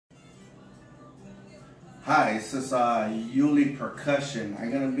Hi, this is Ulipercussion.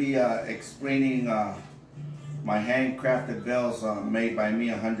 I'm going to be explaining my handcrafted bells made by me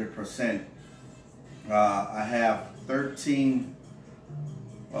 100%. I have 13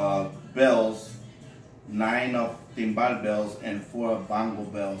 bells, 9 of timbal bells, and 4 of bongo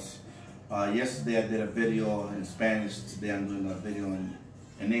bells. Yesterday I did a video in Spanish. Today I'm doing a video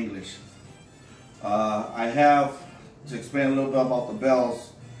in English. I have, to explain a little bit about the bells,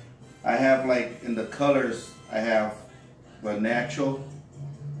 I have, like, in the colors, I have the natural,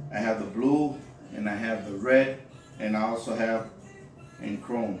 I have the blue, and I have the red, and I also have in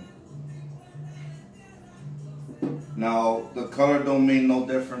chrome. Now, the color don't mean no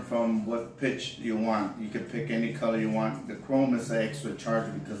different from what pitch you want. You can pick any color you want. The chrome is an extra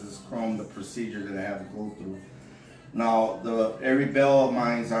charge because it's chrome, the procedure that I have to go through. Now, every bell of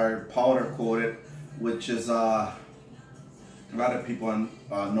mine are powder coated, which is a lot of people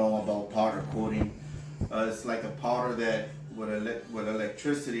know about powder coating. It's like a powder that with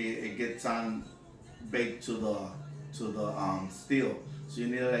electricity it gets on baked to the steel. So you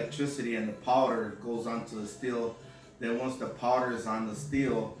need electricity, and the powder goes onto the steel. Then once the powder is on the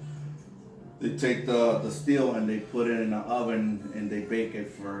steel, they take the steel and they put it in the oven and they bake it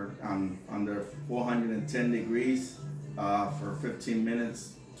for under 410 degrees for 15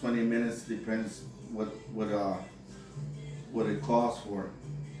 minutes, 20 minutes, depends what it calls for.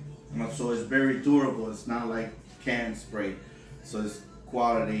 So it's very durable. It's not like can spray. So it's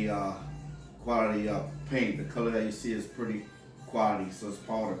quality paint. The color that you see is pretty quality. So it's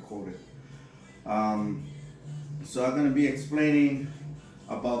powder coated. So I'm going to be explaining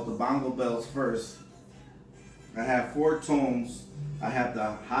about the bongo bells first. I have 4 tones. I have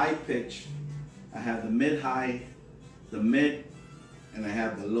the high pitch, I have the mid-high, the mid, and I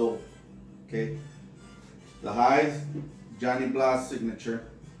have the low. Okay. The highs, Johnny Blas signature.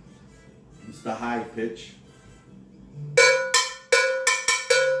 It's the high pitch.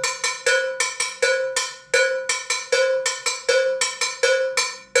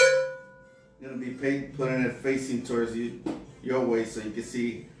 You're gonna be putting it facing towards your way so you can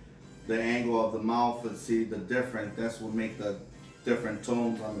see the angle of the mouth and see the difference. That's what makes the different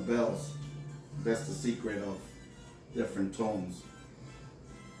tones on the bells. That's the secret of different tones.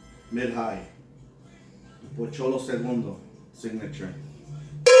 Mid-high. Pocholo segundo signature.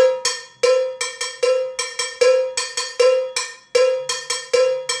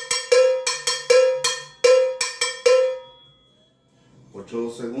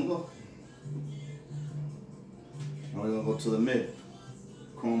 Pocholo segundo. Now we're going to go to the mid,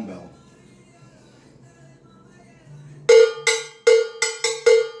 chrome bell.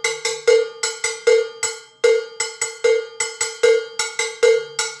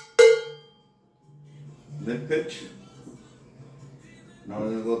 Mid pitch. Now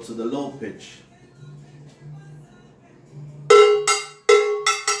we're going to go to the low pitch.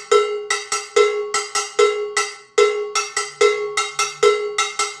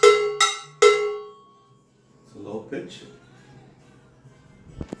 It's a low pitch.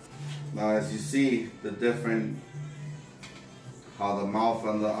 Now, as you see, the different, how the mouth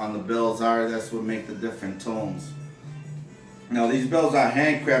on the bells are, that's what make the different tones. Now, these bells are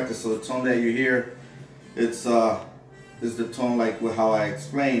handcrafted, so the tone that you hear, it's is the tone like with how I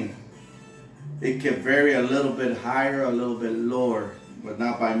explained. It can vary a little bit higher, a little bit lower, but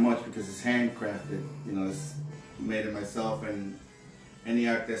not by much because it's handcrafted. You know, it's made it myself, and any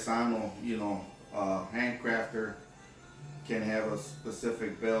artesano, you know, handcrafter can have a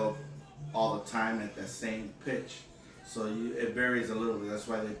specific bell all the time at that same pitch. So it varies a little bit. That's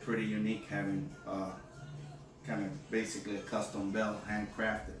why they're pretty unique, having kind of basically a custom bell,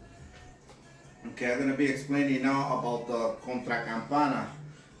 handcrafted. Okay, I'm going to be explaining now about the contracampana.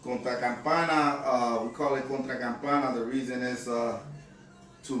 Contracampana, we call it contracampana. The reason is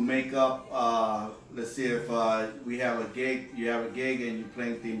to make up, let's see, if we have a gig, you have a gig and you're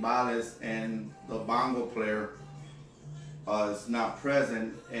playing timbales and the bongo player is not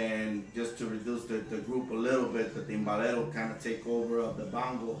present, and just to reduce the group a little bit, the timbalero kind of take over of the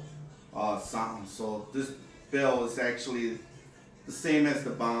bongo sound. So this bell is actually the same as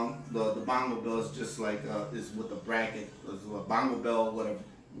the bongo bell, is just like is with a bracket. It's a bongo bell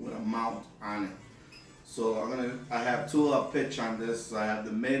with a mount on it. So I have 2 pitch on this. So I have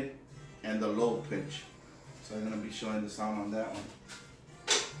the mid and the low pitch. So I'm gonna be showing the sound on that one.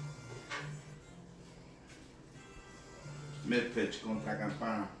 Mid pitch,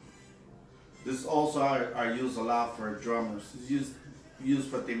 contracampana. This also are used a lot for drummers. It's used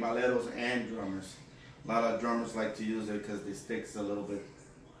for timbaleros and drummers. A lot of drummers like to use it because the stick's a little bit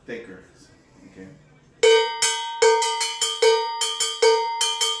thicker. Okay.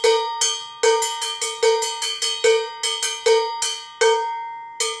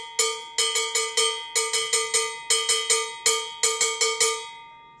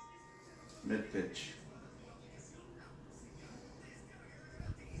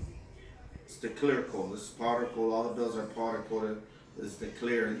 the clear coat. This is powder coat. All the bells are powder coated. This is the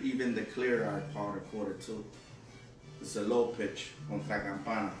clear, and even the clear are powder coated too. It's a low pitch contra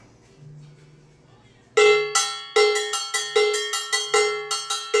campana.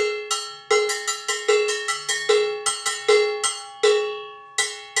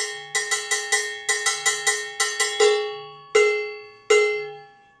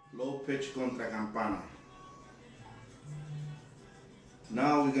 Low pitch contra campana.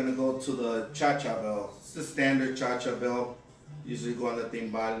 Now we're gonna go to the cha-cha bell. It's the standard cha-cha bell. Usually go on the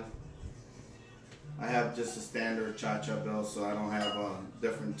timbal. I have just a standard cha-cha bell, so I don't have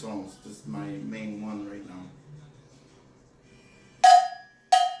different tones. This is my main one right now.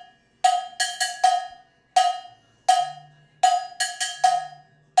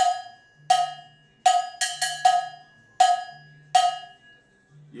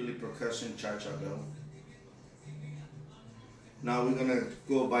 Ulipercussion cha-cha bell. Now we're gonna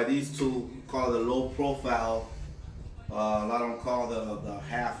go by these two, called the low profile. A lot of them call the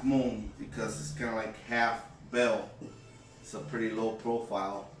half moon because it's kind of like half bell. It's a pretty low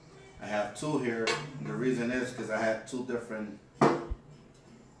profile. I have two here. And the reason is because I have two different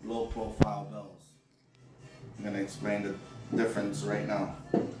low profile bells. I'm gonna explain the difference right now.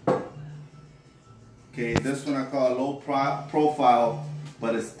 Okay, this one I call a low profile,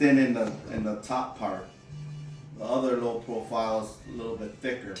 but it's thin in the top part. The other low profile is a little bit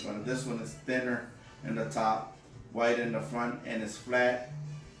thicker, but this one is thinner in the top, white in the front, and it's flat.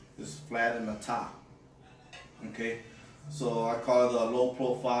 It's flat in the top. Okay, so I call it a low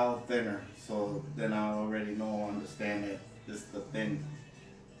profile thinner. So then I already understand that this is the thin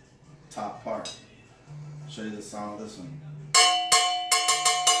top part. I'll show you the sound of this one.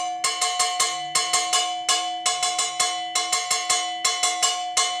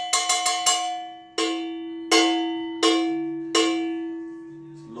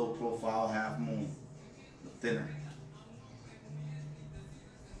 Profile half moon, thinner.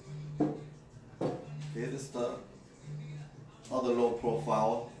 Okay, this is the other low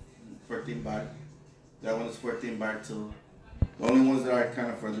profile, 14 bar. That one is 14 bar too. The only ones that are kind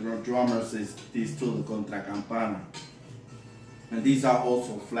of for the drummers is these two, the contra campana. And these are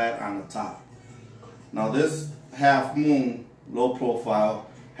also flat on the top. Now this half moon, low profile,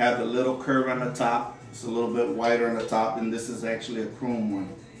 have a little curve on the top. It's a little bit wider on the top, and this is actually a chrome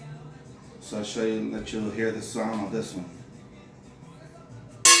one. So I'll show you, let you hear the sound of this one.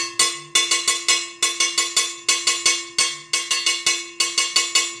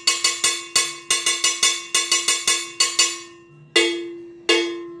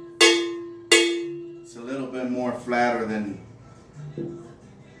 It's a little bit more flatter than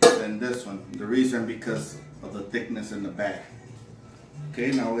this one. The reason because of the thickness in the back.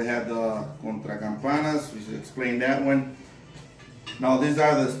 Okay, now we have the contra campanas. We should explain that one. Now these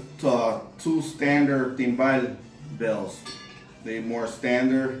are the two standard timbal bells. They're more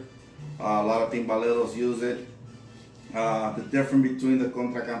standard. A lot of timbaleros use it. The difference between the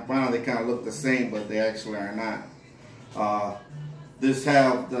contra campana, they kind of look the same, but they actually are not. This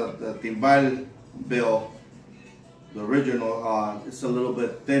have the timbal bell, the original, it's a little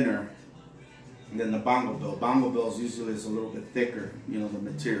bit thinner than the bongo bell. Bongo bells usually is a little bit thicker, you know, the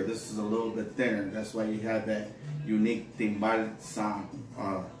material. This is a little bit thinner. That's why you have that unique timbal sound.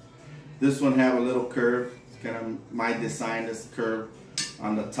 This one have a little curve. It's kind of my design, this curve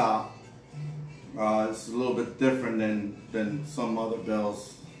on the top. It's a little bit different than some other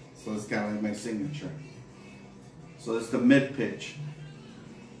bells, so it's kind of like my signature. So it's the mid pitch.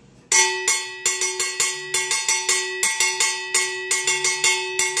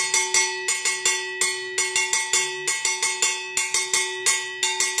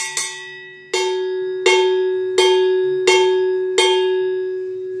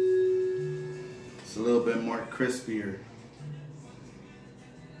 Crispier.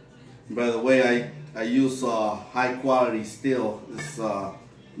 By the way, I use high quality steel. It's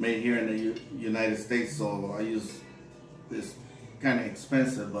made here in the United States, so I use this kind of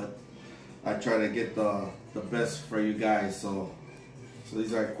expensive, but I try to get the best for you guys. So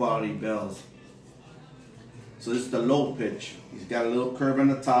these are quality bells. So this is the low pitch. It's got a little curve on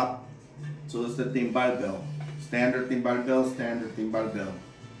the top. So it's the timbal bell. Standard timbal bell, standard timbal bell.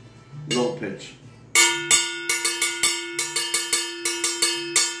 Low pitch.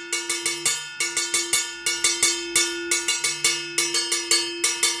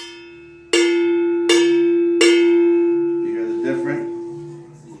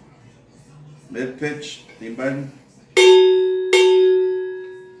 Mid pitch, timbal.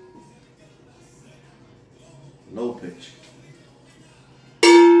 Low pitch.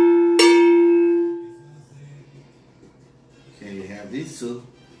 Okay, you have these two.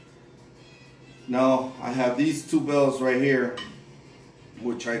 Now I have these two bells right here,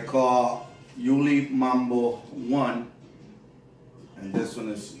 which I call Uli Mambo 1, and this one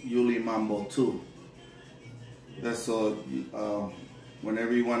is Uli Mambo 2. That's so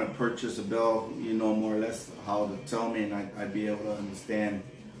whenever you want to purchase a bell, you know more or less how to tell me, and I'd be able to understand.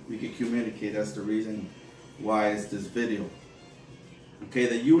 We can communicate. That's the reason why it's this video. Okay,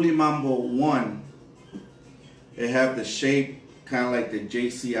 the Uli Mambo 1, it have the shape kind of like the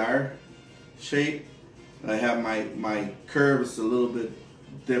JCR shape. I have my curves a little bit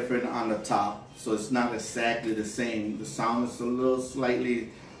different on the top, so it's not exactly the same. The sound is a little slightly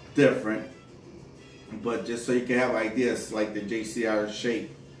different, but just so you can have ideas, like the JCR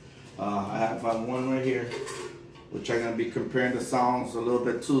shape. I have one right here, which I'm going to be comparing the sounds a little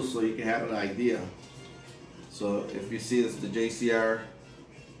bit too, so you can have an idea. So if you see this, the JCR,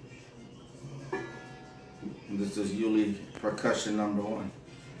 and this is Ulipercussion number 1.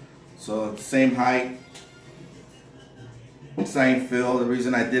 So same height, same feel. The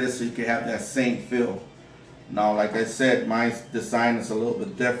reason I did it so you can have that same feel. Now, like I said, my design is a little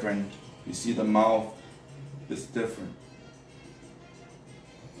bit different. You see the mouth is different,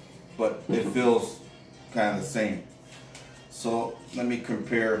 but it feels kind of the same. So let me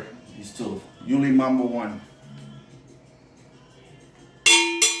compare these two. Uli Mambo 1.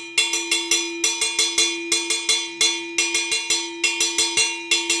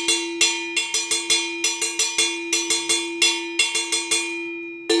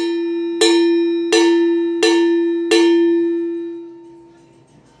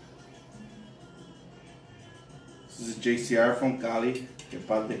 This is JCR from Cali. Que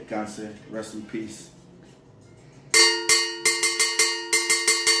paz descanse. Rest in peace.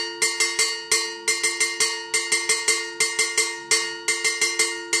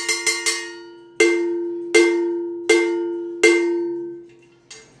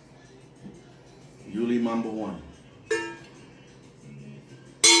 Uli Mambo 1.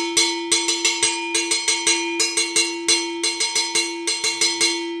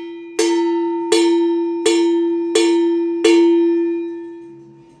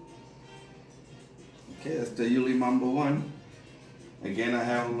 Okay, that's the Uli Mambo 1. Again, I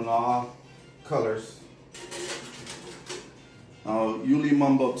have them in all colors. Now, Uli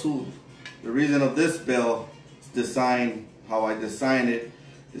Mambo 2. The reason of this bell is design, how I designed it,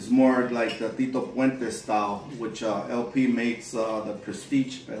 is more like the Tito Puente style, which LP makes the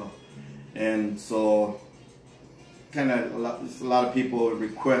Prestige bell. And so, kind of a lot of people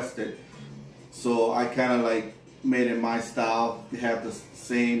request it. So I kind of like made it my style, have the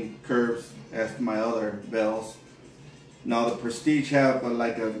same curves as my other bells. Now the Prestige have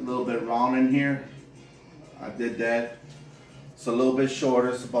like a little bit round in here. I did that. It's a little bit shorter,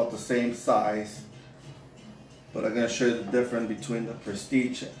 it's about the same size. But I'm going to show you the difference between the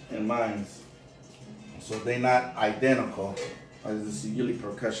Prestige and mine. So they're not identical. This is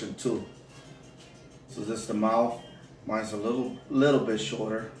Ulipercussion 2. So this is the mouth. Mine's a little bit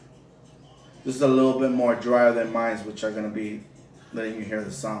shorter. This is a little bit more drier than mine, which are going to be letting you hear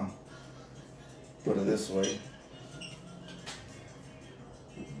the sound. Put it this way.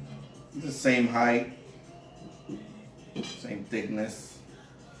 The same height, same thickness.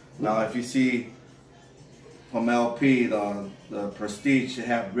 Now if you see from LP, the Prestige, you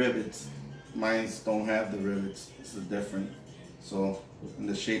have rivets. Mine don't have the rivets. It's different. So, and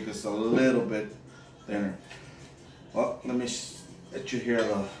the shape is a little bit thinner. Well, let me let you hear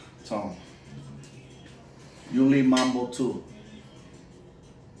the tone. Uli Mambo 2.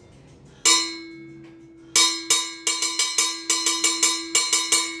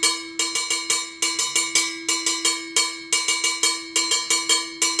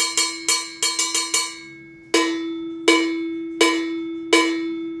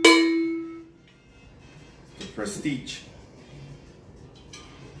 Prestige.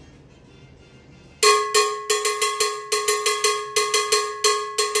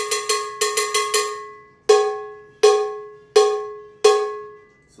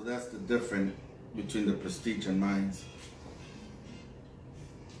 So that's the difference between the Prestige and mine.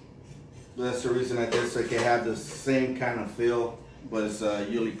 That's the reason I did, so I can have the same kind of feel, but it's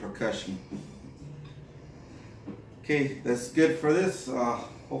Ulipercussion. Okay, that's good for this.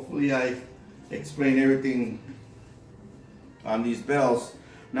 Hopefully I explain everything on these bells.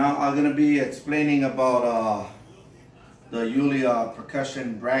 Now I'm going to be explaining about the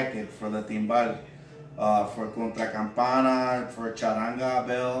Ulipercussion bracket for the timbal, for contracampana, for charanga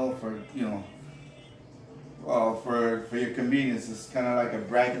bell, for for your convenience. It's kind of like a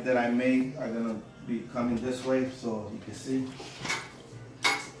bracket that I made. I'm going to be coming this way so you can see.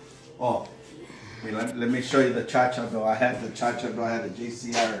 Oh, wait, let me show you the cha-cha bell. I had the cha-cha bell. I had the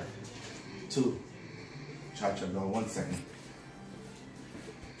JCR too. Cha-cha bell, 1 second.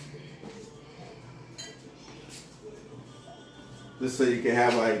 Just so you can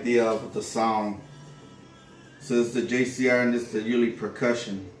have an idea of the sound. So this is the JCR and this is the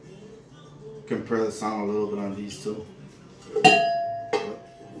Ulipercussion. Compare the sound a little bit on these two.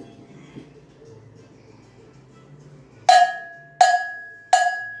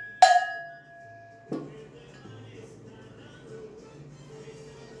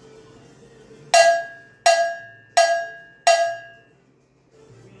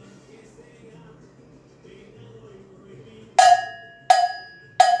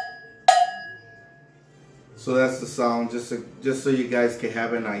 So that's the sound, just so you guys can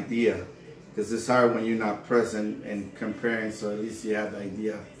have an idea, because it's hard when you're not present and comparing. So at least you have the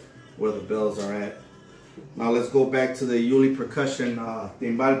idea where the bells are at. Now let's go back to the Ulipercussion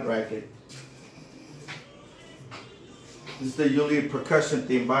timbal bracket. This is the Ulipercussion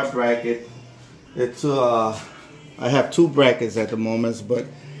timbal bracket. It's I have 2 brackets at the moment, but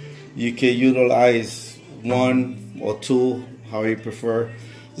you can utilize 1 or 2, how you prefer.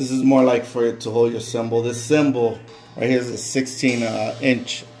 This is more like for it to hold your cymbal. This cymbal right here is a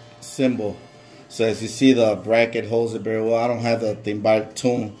 16-inch cymbal. So as you see, the bracket holds it very well. I don't have the timbal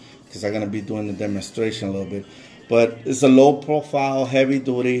tune because I'm going to be doing the demonstration a little bit. But it's a low profile, heavy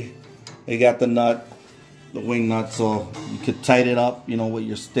duty. They got the nut, the wing nut, so you could tighten it up, you know, with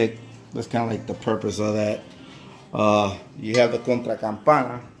your stick. That's kind of like the purpose of that. You have the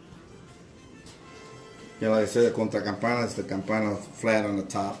contracampana. Yeah, like I said, the contracampana is the campana flat on the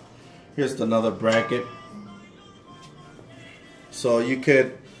top. Here's another bracket. So you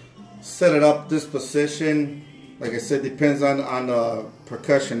could set it up this position. Like I said, depends on the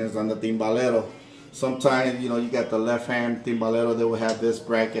percussionist, on the timbalero. Sometimes, you know, you got the left hand timbalero, they will have this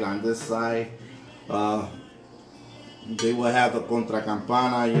bracket on this side. They will have the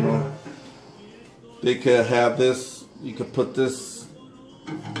contracampana, you know. They could have this, you could put this.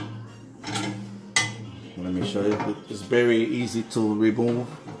 Let me show you. It's very easy to remove.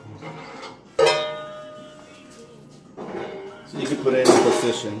 So you can put it in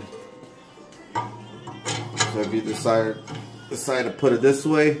position. So if you decide to put it this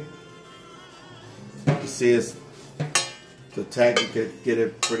way, you see it's the tag, you could get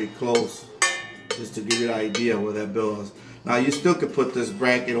it pretty close, just to give you an idea where that bell is. Now you still could put this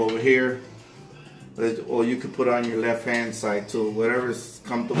bracket over here, or you could put it on your left hand side too, whatever is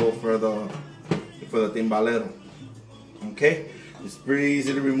comfortable for the timbalero. Okay, it's pretty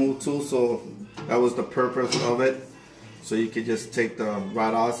easy to remove too, so that was the purpose of it. So you could just take the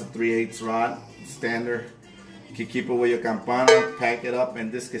rod off, it's a 3/8 rod, standard. You can keep it with your campana, pack it up,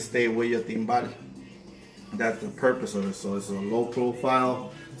 and this can stay with your timbal. That's the purpose of it. So it's a low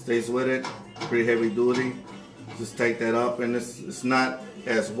profile, stays with it, pretty heavy duty. Just take that up, and it's not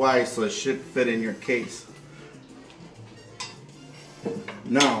as wide, so it should fit in your case.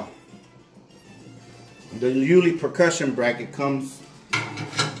 Now, the Ulipercussion bracket comes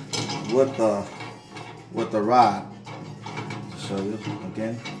with the rod. To show you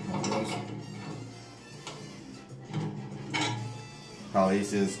again how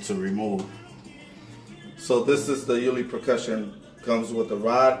easy it is to remove. So this is the Ulipercussion, comes with the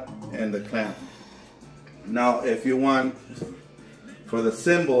rod and the clamp. Now if you want, for the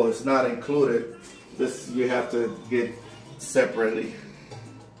cymbal, it's not included. This you have to get separately.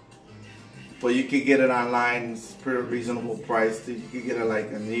 But you can get it online. It's pretty reasonable price. You can get it like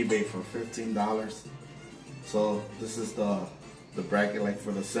on eBay for $15. So this is the bracket like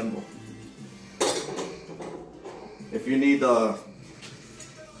for the cymbal. If you need the,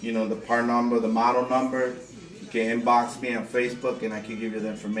 you know, the part number, the model number, you can inbox me on Facebook and I can give you the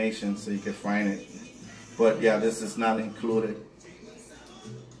information so you can find it. But yeah, this is not included.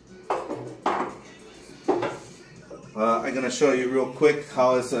 I'm gonna show you real quick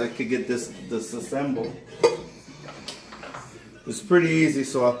how I could get this assembled. It's pretty easy,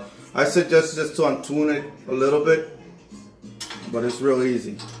 so I suggest just to untune it a little bit, but it's real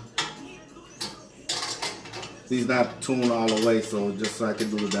easy. These not tuned all the way, so just so I can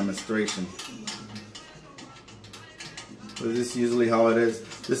do the demonstration. But this is usually how it is.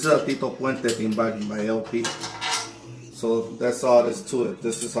 This is a Tito Puente timbal by LP. So that's all there is to it.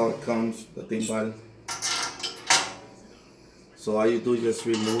 This is how it comes, the timbal. So all you do is just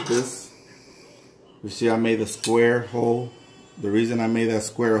remove this. You see I made a square hole. The reason I made that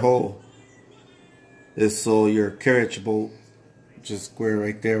square hole is so your carriage bolt, just square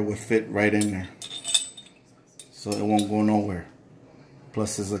right there, would fit right in there. So it won't go nowhere.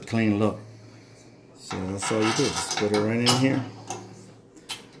 Plus it's a clean look. So that's all you do, just put it right in here.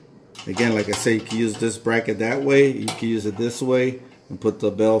 Again, like I say, you can use this bracket that way, you can use it this way, and put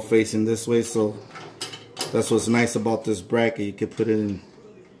the bell facing this way. So that's what's nice about this bracket. You can put it in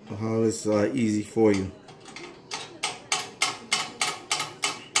how it's easy for you.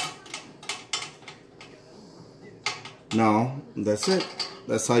 Now that's it.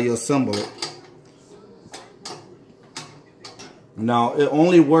 That's how you assemble it. Now it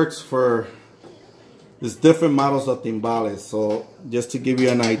only works for there's different models of timbales. So just to give you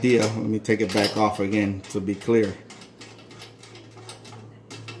an idea, let me take it back off again to be clear.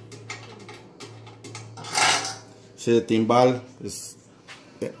 See, the timbal is,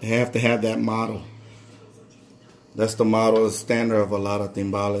 you have to have that model. That's the model, the standard of a lot of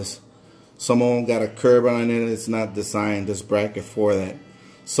timbales. Some of them got a curve on it. It's not designed, this bracket, for that.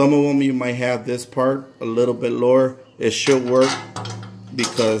 Some of them you might have this part a little bit lower. It should work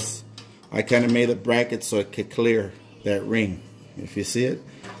because I kind of made a bracket so it could clear that ring, if you see it.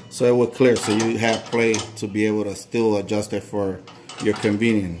 So it will clear, so you have play to be able to still adjust it for your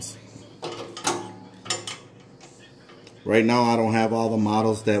convenience. Right now I don't have all the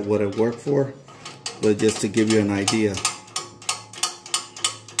models that would have worked for, but just to give you an idea.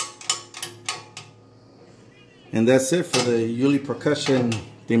 And that's it for the Ulipercussion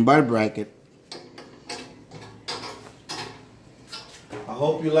timbal bracket. I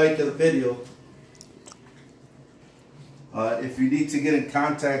hope you liked the video. If you need to get in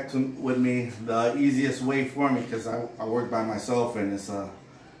contact with me, the easiest way for me, because I work by myself and it's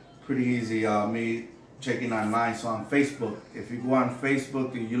pretty easy, me checking online. So on Facebook, if you go on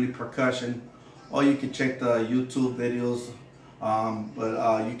Facebook, Ulipercussion, or you can check the YouTube videos,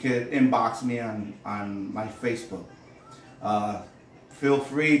 but you can inbox me on my Facebook. Feel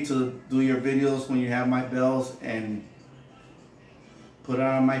free to do your videos when you have my bells and put it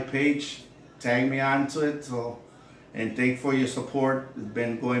on my page, tag me onto it. So, and thank for your support. It's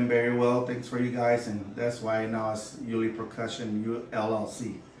been going very well. Thanks for you guys, and that's why now it's Ulipercussion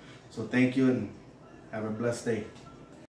LLC. So thank you and have a blessed day.